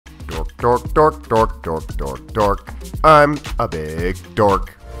dork, dork, dork, dork, dork, dork. I'm a big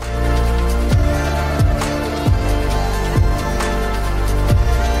dork.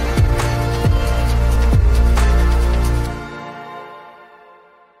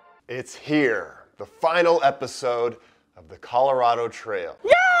 It's here, the final episode of the Colorado Trail.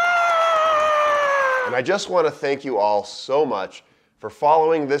 Yeah! And I just want to thank you all so much for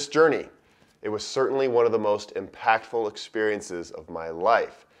following this journey. It was certainly one of the most impactful experiences of my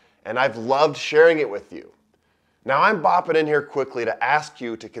life, and I've loved sharing it with you. Now I'm bopping in here quickly to ask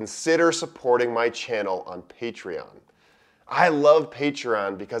you to consider supporting my channel on Patreon. I love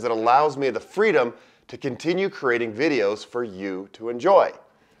Patreon because it allows me the freedom to continue creating videos for you to enjoy.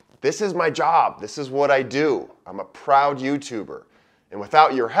 This is my job. This is what I do. I'm a proud YouTuber. And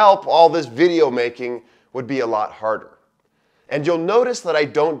without your help, all this video making would be a lot harder. And you'll notice that I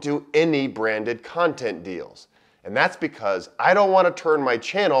don't do any branded content deals. And that's because I don't want to turn my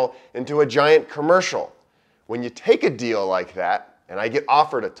channel into a giant commercial. When you take a deal like that, and I get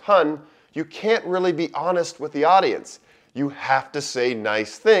offered a ton, you can't really be honest with the audience. You have to say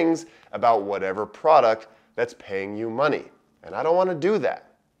nice things about whatever product that's paying you money. And I don't want to do that.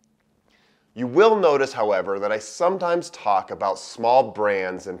 You will notice, however, that I sometimes talk about small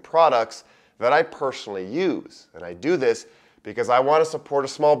brands and products that I personally use. And I do this because I want to support a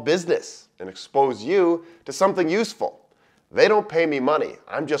small business and expose you to something useful. They don't pay me money.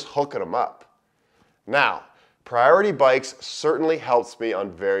 I'm just hooking them up. Now, Priority Bikes certainly helps me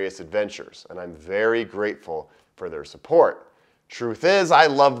on various adventures, and I'm very grateful for their support. Truth is, I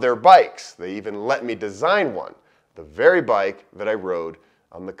love their bikes. They even let me design one, the very bike that I rode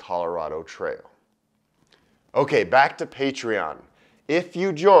on the Colorado Trail. Okay, back to Patreon. If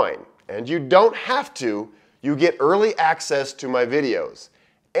you join, and you don't have to, you get early access to my videos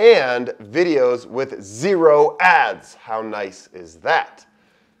and videos with 0 ads. How nice is that?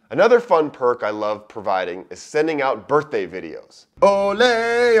 Another fun perk I love providing is sending out birthday videos. Ole,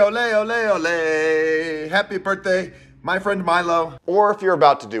 ole, ole, ole. Happy birthday, my friend Milo. Or if you're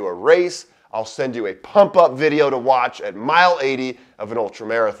about to do a race, I'll send you a pump-up video to watch at mile 80 of an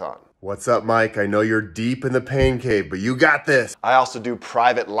ultramarathon. What's up, Mike? I know you're deep in the pain cave, but you got this. I also do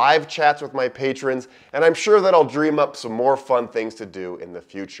private live chats with my patrons, and I'm sure that I'll dream up some more fun things to do in the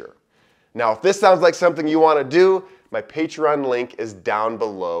future. Now, if this sounds like something you want to do, my Patreon link is down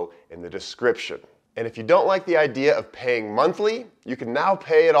below in the description. And if you don't like the idea of paying monthly, you can now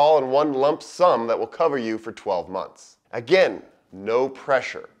pay it all in one lump sum that will cover you for 12 months. Again, no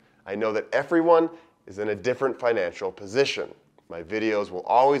pressure. I know that everyone is in a different financial position. My videos will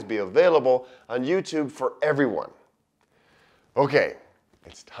always be available on YouTube for everyone. Okay,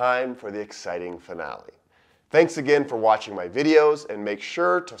 it's time for the exciting finale. Thanks again for watching my videos, and make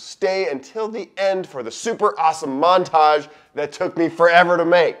sure to stay until the end for the super awesome montage that took me forever to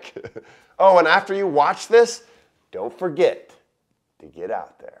make. Oh, and after you watch this, don't forget to get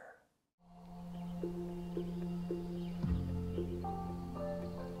out there.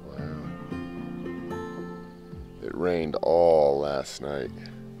 It rained all last night,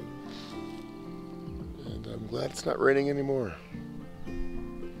 and I'm glad it's not raining anymore.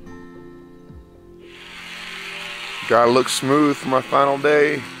 Gotta look smooth for my final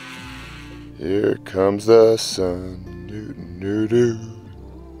day. Here comes the sun. Doo -doo -doo.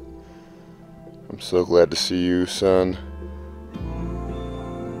 I'm so glad to see you, son.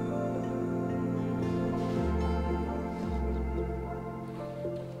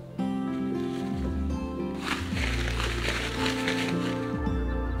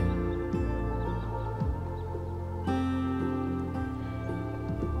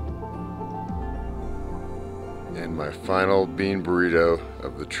 And my final bean burrito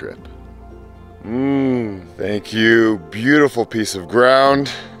of the trip. Thank you. Beautiful piece of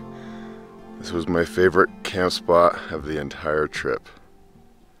ground. This was my favorite camp spot of the entire trip.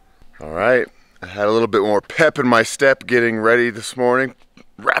 All right, I had a little bit more pep in my step getting ready this morning,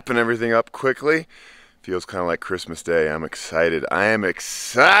 wrapping everything up quickly. Feels kind of like Christmas Day. I'm excited. I am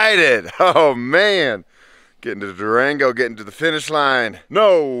excited. Oh man. Getting to Durango, getting to the finish line.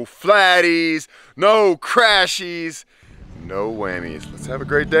 No flatties, no crashies, no whammies. Let's have a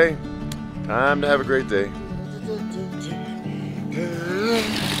great day. Time to have a great day.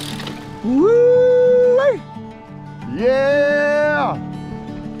 Woo! Yeah!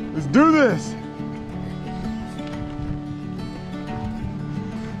 Let's do this.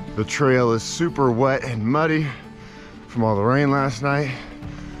 The trail is super wet and muddy from all the rain last night,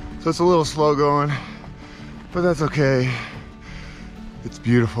 so it's a little slow going. But that's okay. It's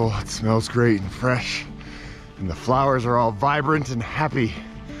beautiful, it smells great and fresh, and the flowers are all vibrant and happy.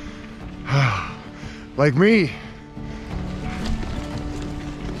 Like me.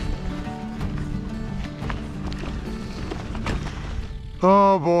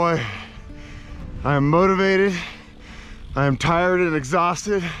 Oh boy, I am motivated, I am tired and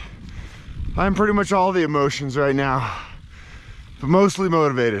exhausted. I'm pretty much all the emotions right now, but mostly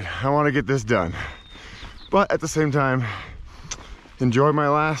motivated. I want to get this done, but at the same time, enjoy my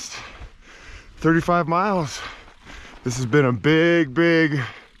last 35 miles. This has been a big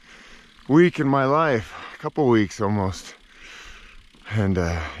week in my life, a couple weeks almost, and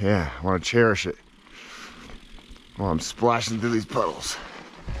yeah, I want to cherish it while I'm splashing through these puddles.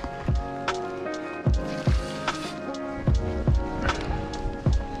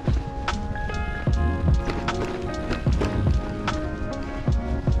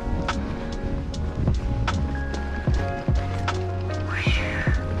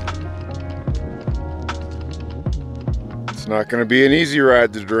 It's not going to be an easy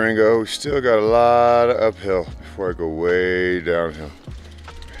ride to Durango. We still got a lot of uphill before I go way downhill.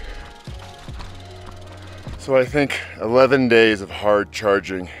 So I think 11 days of hard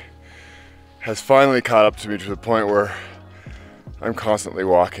charging has finally caught up to me to the point where I'm constantly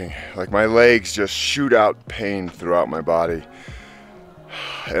walking. Like my legs just shoot out pain throughout my body.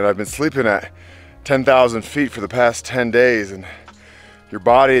 And I've been sleeping at 10,000 feet for the past 10 days, and your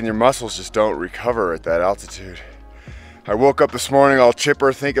body and your muscles just don't recover at that altitude. I woke up this morning all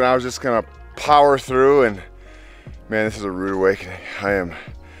chipper thinking I was just gonna power through, and man, this is a rude awakening. I am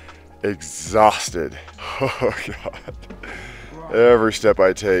exhausted. Oh God. Every step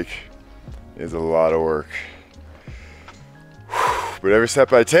I take is a lot of work. But every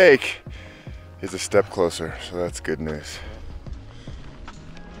step I take is a step closer, so that's good news.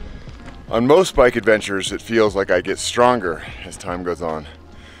 On most bike adventures, it feels like I get stronger as time goes on.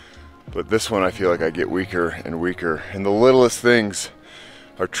 But this one, I feel like I get weaker and weaker. And the littlest things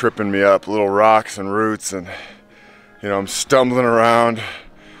are tripping me up, little rocks and roots, and you know, I'm stumbling around.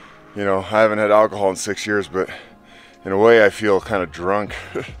 You know, I haven't had alcohol in 6 years, but in a way I feel kind of drunk.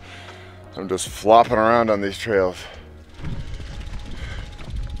 I'm just flopping around on these trails.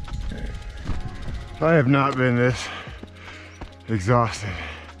 I have not been this exhausted,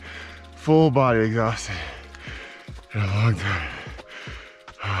 full body exhausted, in a long time.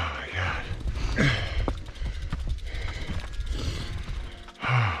 Oh my God.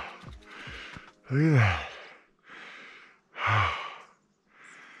 Look at that.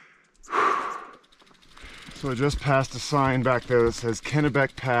 So I just passed a sign back there that says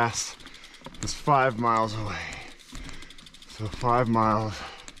Kennebec Pass is 5 miles away. So 5 miles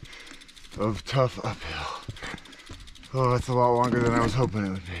of tough uphill. Oh, that's a lot longer than I was hoping it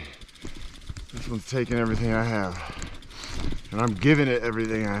would be. This one's taking everything I have, and I'm giving it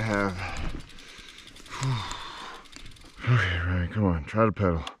everything I have. Okay, Ryan, come on, try to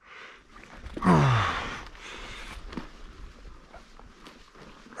pedal.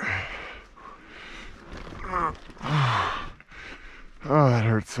 Oh, that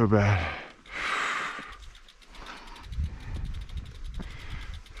hurts so bad.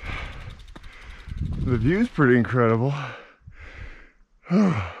 The view's pretty incredible.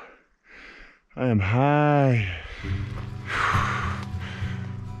 I am high.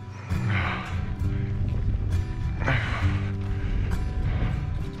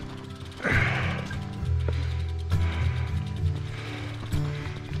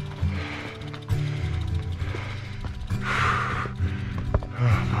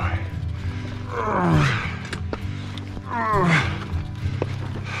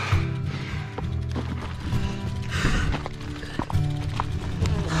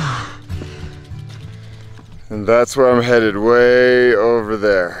 And that's where I'm headed, way over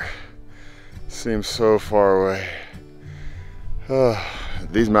there. Seems so far away.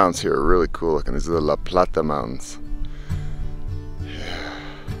 These mountains here are really cool looking. These are the La Plata Mountains. Yeah.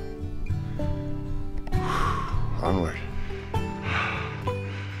 Onward.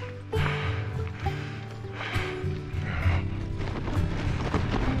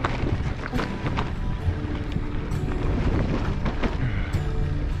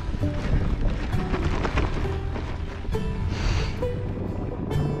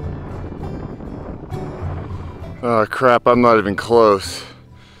 Oh crap, I'm not even close.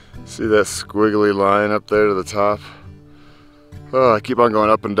 See that squiggly line up there to the top? Oh, I keep on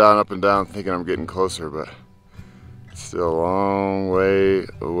going up and down, thinking I'm getting closer, but it's still a long way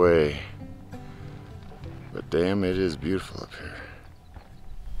away. But damn, it is beautiful up here.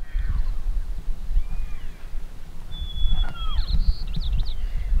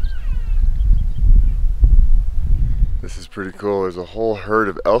 This is pretty cool. There's a whole herd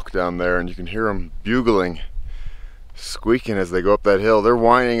of elk down there, and you can hear them bugling, squeaking as they go up that hill. They're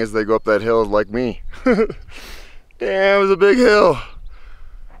whining as they go up that hill like me. Damn, it was a big hill.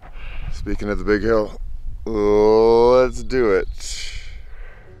 Speaking of the big hill, let's do it.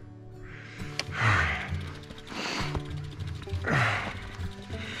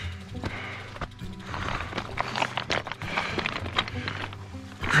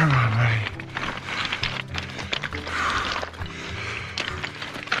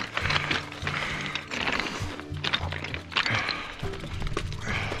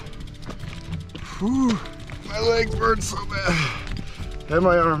 Whew, my legs burn so bad. And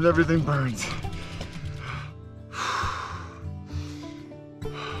my arms, everything burns.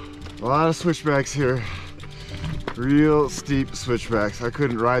 A lot of switchbacks here. Real steep switchbacks. I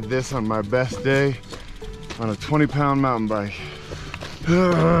couldn't ride this on my best day on a 20-pound mountain bike.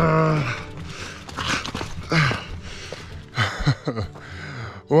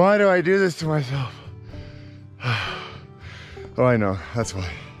 Why do I do this to myself? Oh, I know, that's why.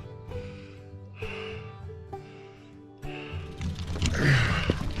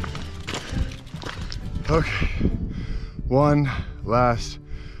 Okay, one last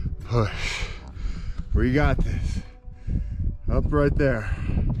push. We got this. Up right there.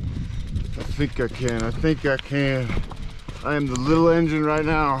 I think I can, I think I can. I am the little engine right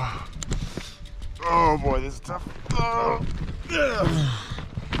now. Oh boy, this is tough. Oh.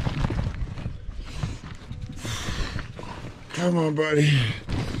 Come on, buddy.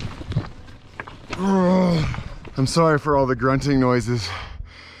 Oh. I'm sorry for all the grunting noises,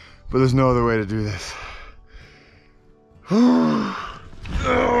 but there's no other way to do this.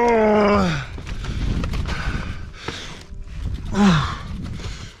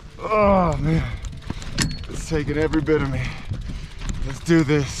 Oh man, it's taking every bit of me. Let's do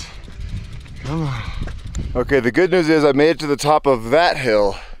this. Come on. Okay, the good news is I made it to the top of that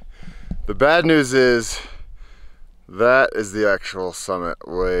hill. The bad news is that is the actual summit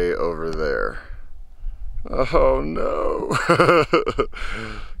way over there. Oh no.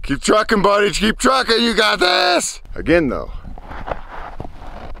 Keep trucking, buddy, keep trucking, you got this! Again though,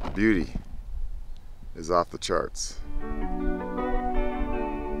 beauty is off the charts.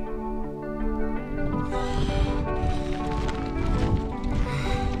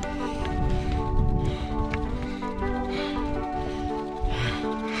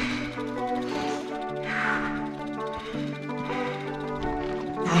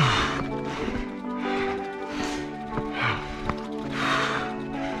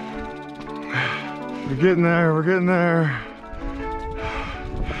 We're getting there, we're getting there.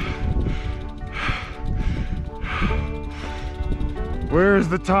 Where's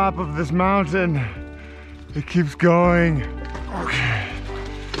the top of this mountain? It keeps going. Okay.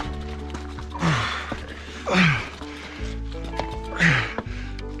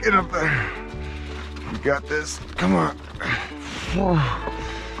 Get up there. You got this. Come on. Come on.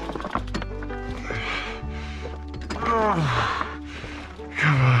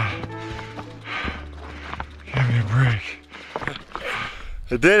 Give me a break.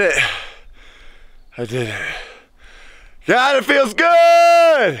 I did it. I did it. God, it feels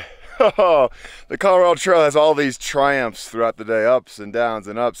good! Oh, the Colorado Trail has all these triumphs throughout the day, ups and downs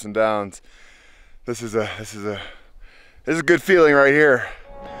and ups and downs. This is a good feeling right here.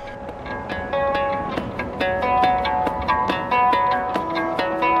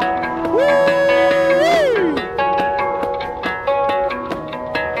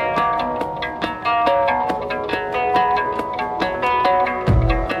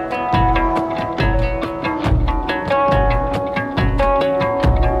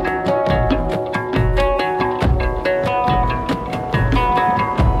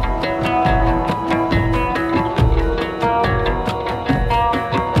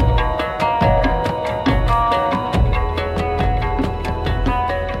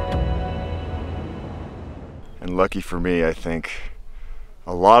 Lucky for me, I think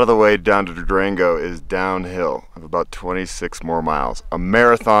a lot of the way down to Durango is downhill. I have about 26 more miles, a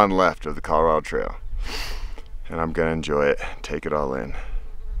marathon left of the Colorado Trail, and I'm gonna enjoy it, take it all in.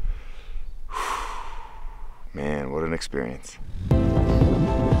 Man, what an experience. Look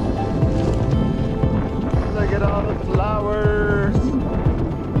at all the flowers.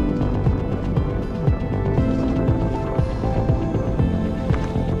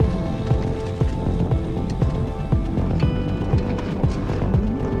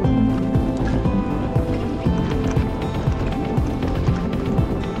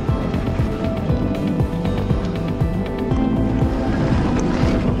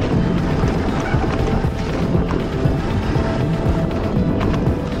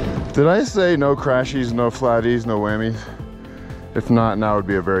 Did I say no crashies, no flatties, no whammies? If not, now would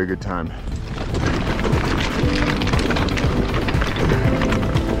be a very good time.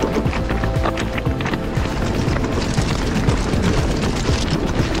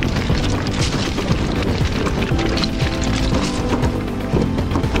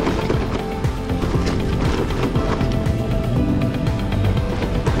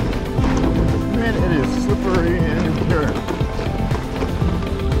 Man, it is slippery in here.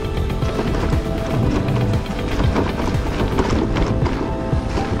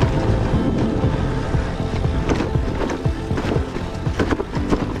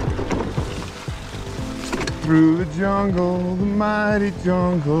 through the jungle, the mighty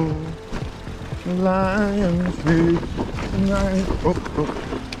jungle. The lion sleep, the lion. Oh,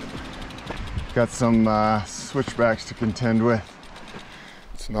 oh. Got some switchbacks to contend with.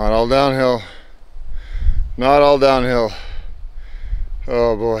 It's not all downhill. Not all downhill.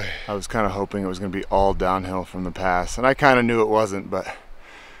 Oh boy. I was kind of hoping it was going to be all downhill from the pass, and I kind of knew it wasn't, but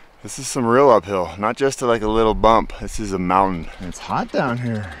this is some real uphill. Not just like a little bump. This is a mountain. And it's hot down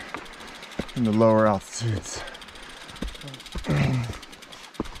here in the lower altitudes.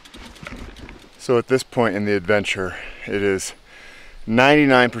 So at this point in the adventure, it is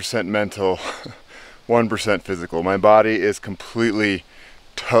 99% mental, 1% physical. My body is completely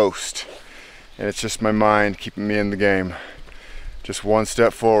toast, and it's just my mind keeping me in the game. Just one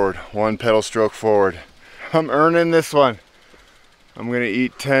step forward, one pedal stroke forward. I'm earning this one. I'm gonna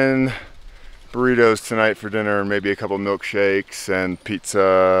eat 10 burritos tonight for dinner, and maybe a couple milkshakes and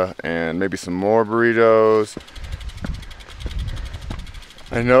pizza and maybe some more burritos.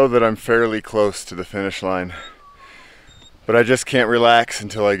 I know that I'm fairly close to the finish line, but I just can't relax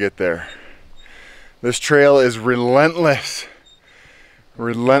until I get there. This trail is relentless.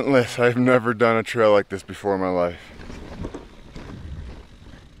 Relentless. I've never done a trail like this before in my life.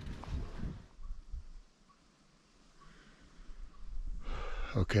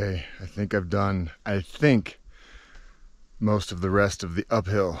 Okay, I think I've done, most of the rest of the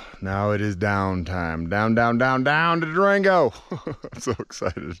uphill. Now it is down time. Down, down, down, down to Durango. I'm so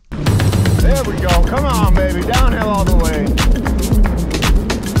excited. There we go. Come on, baby. Downhill all the way.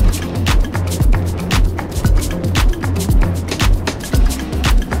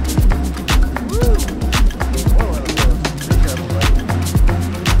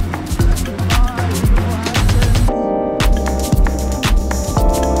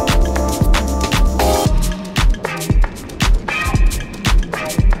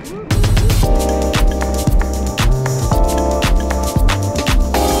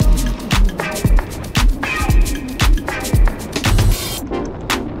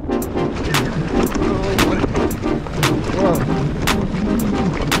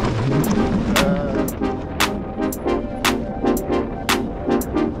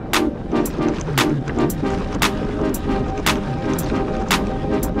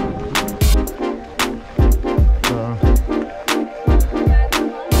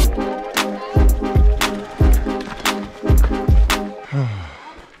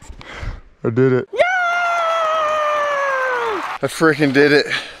 I did it. Yeah! I freaking did it.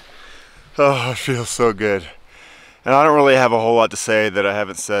 Oh, it feels so good. And I don't really have a whole lot to say that I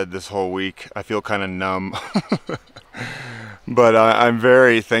haven't said this whole week. I feel kind of numb. But I'm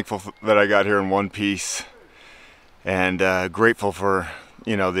very thankful that I got here in one piece, and grateful for,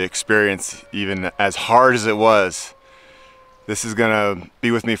 you know, the experience, even as hard as it was. This is gonna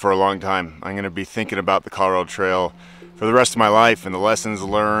be with me for a long time. I'm gonna be thinking about the Colorado Trail for the rest of my life and the lessons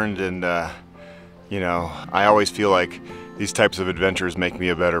learned, and you know, I always feel like these types of adventures make me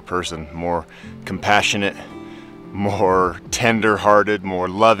a better person, more compassionate, more tender-hearted, more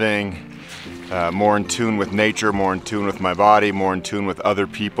loving, more in tune with nature, more in tune with my body, more in tune with other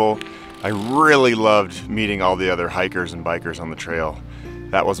people. I really loved meeting all the other hikers and bikers on the trail.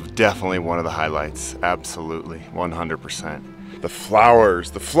 That was definitely one of the highlights, absolutely, 100%. The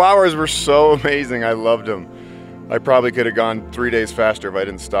flowers were so amazing, I loved them. I probably could have gone 3 days faster if I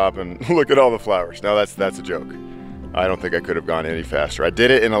didn't stop and look at all the flowers. No, that's a joke. I don't think I could have gone any faster. I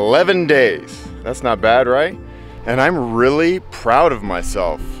did it in 11 days. That's not bad, right? And I'm really proud of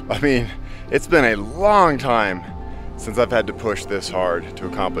myself. I mean, it's been a long time since I've had to push this hard to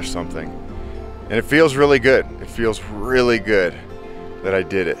accomplish something. And it feels really good. It feels really good that I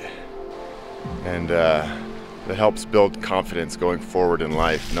did it. And it helps build confidence going forward in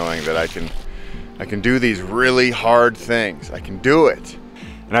life, knowing that I can do these really hard things. I can do it.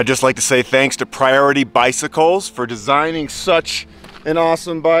 And I'd just like to say thanks to Priority Bicycles for designing such an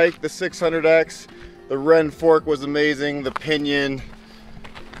awesome bike. The 600X, the Ren fork was amazing, the pinion,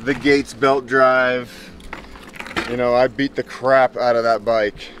 the Gates belt drive. You know, I beat the crap out of that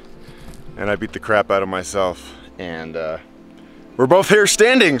bike, and I beat the crap out of myself. And we're both here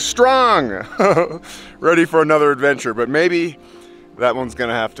standing strong, ready for another adventure, but maybe that one's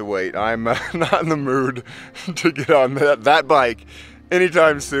gonna have to wait. I'm not in the mood to get on that bike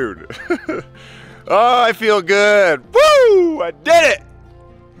anytime soon. Oh, I feel good. Woo! I did it!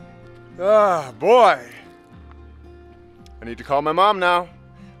 Ah, boy. I need to call my mom now.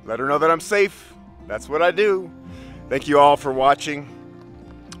 Let her know that I'm safe. That's what I do. Thank you all for watching.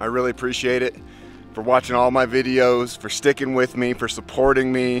 I really appreciate it. For watching all my videos, for sticking with me, for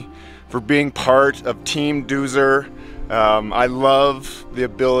supporting me, for being part of TeamDuzer. I love the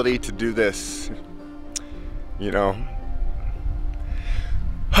ability to do this. you know.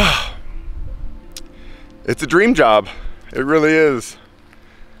 It's a dream job. It really is.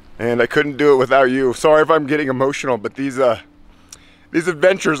 And I couldn't do it without you. Sorry if I'm getting emotional, but these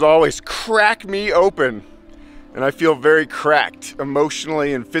adventures always crack me open. And I feel very cracked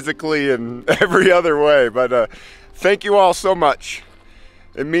emotionally and physically and every other way. But thank you all so much.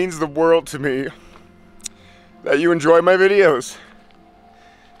 It means the world to me that you enjoy my videos.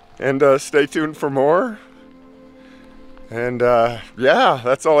 And stay tuned for more. And yeah,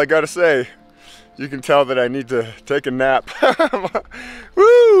 that's all I gotta say. You can tell that I need to take a nap.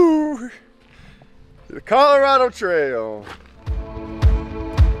 Woo! The Colorado Trail.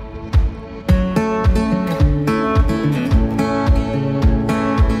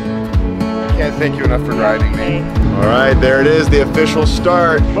 Can't thank you enough for driving me. All right, there it is, the official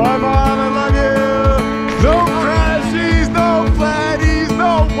start. Bye, Mom, I love you. No crashies, no flatties,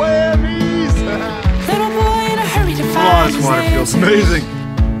 no whammies. Little boy in a hurry to Oh, find this water feels amazing.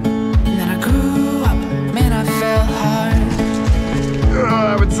 And then I grew up, man, I fell hard.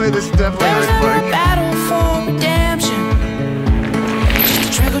 I would say this is definitely There was nice never a bike. battle for redemption. Just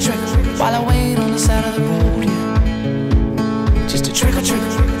a trickle, trickle, while I wait on the side of the road, yeah. Just a trickle, trickle,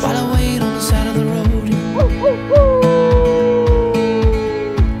 while I wait on the side of the road, yeah.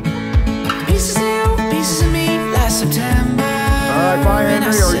 Pieces of you, pieces of me, last September. All right, bye, Henry.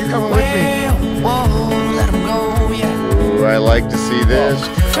 Are you coming with me? Whoa, let him go, yeah. Ooh, I like to see this.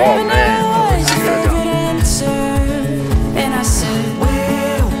 Oh man. And I said,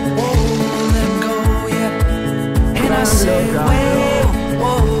 well, whoa, let him go, yeah. And I said, well,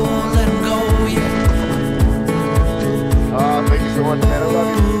 whoa, let him go, yeah. Thank you so much, man. I love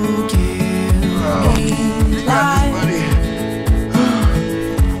you.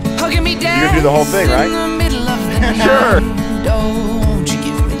 Hugging me down. You can do the whole thing, right? In the middle of the night. Sure. Don't you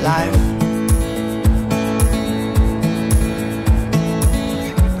give me life.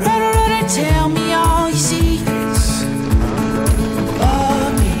 Run and tell me all your secrets.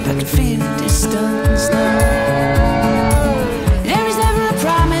 Love me, I can feel the distance now. There is never a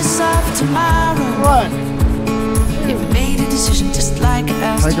promise of tomorrow. What? You made a decision just like I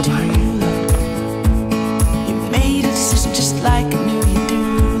asked you to. You made a decision just like I knew you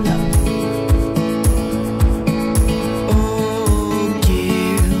do. Oh,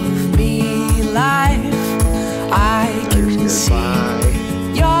 give me life. I can see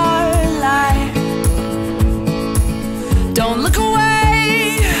your light. Don't look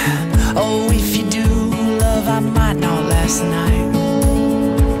away. Oh, if you do, love, I might not last the night.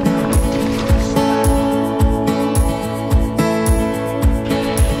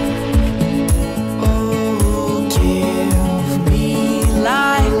 Oh, give me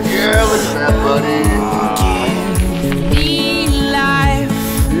life. Yeah, look at that, buddy. Give me life.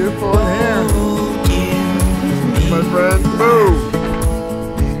 Beautiful in here. Oh, give me My friend, move.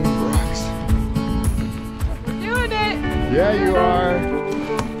 Rocks. doing it. Yeah, you are.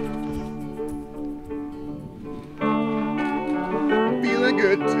 Feeling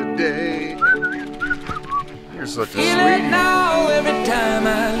good today. You're such a Feel it sweetie. now every time I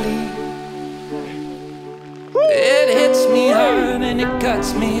leave. It hits me hard and it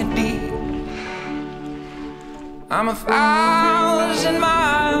cuts me deep. I'm 1,000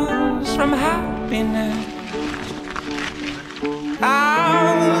 miles from happiness.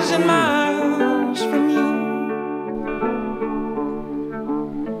 1,000 miles from you.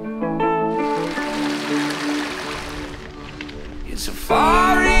 It's a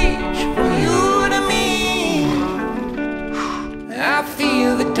far reach from you to me. I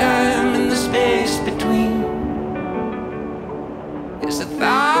feel the time and the space between. It's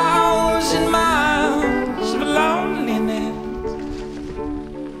 1,000 miles of loneliness.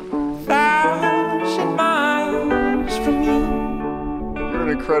 1,000 miles from you. You're an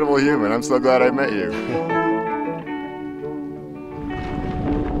incredible human. I'm so glad I met you.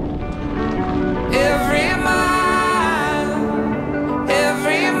 Every mile,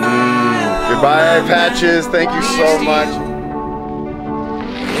 every mile. Goodbye, eye patches. Thank you so much.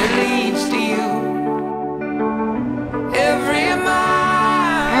 It leads to you. Every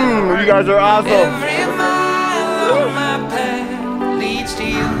mile. You guys are awesome. Every mile on my path leads to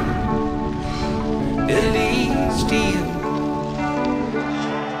you. It leads to you.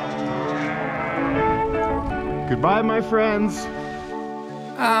 Goodbye, my friends.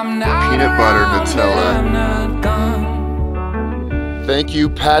 I'm not Peanut butter around, Nutella. but I'm not gone. Thank you,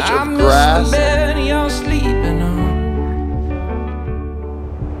 patch I of miss the grass. bed you're sleeping on.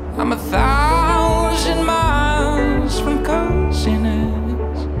 I'm 1,000 miles from coziness.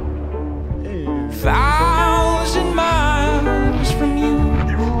 1,000 miles from you.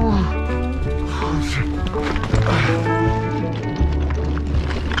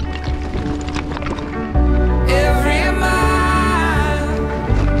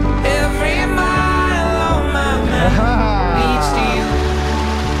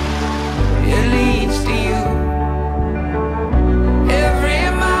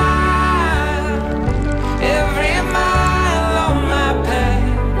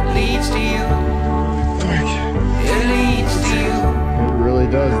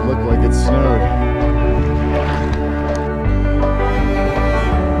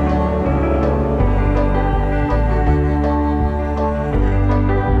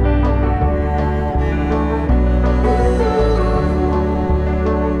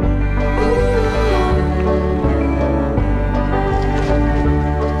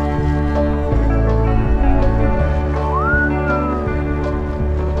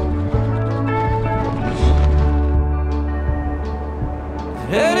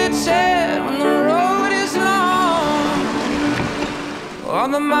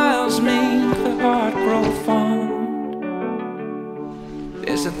 the miles make the heart grow fond.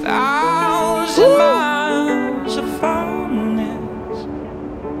 There's 1,000 miles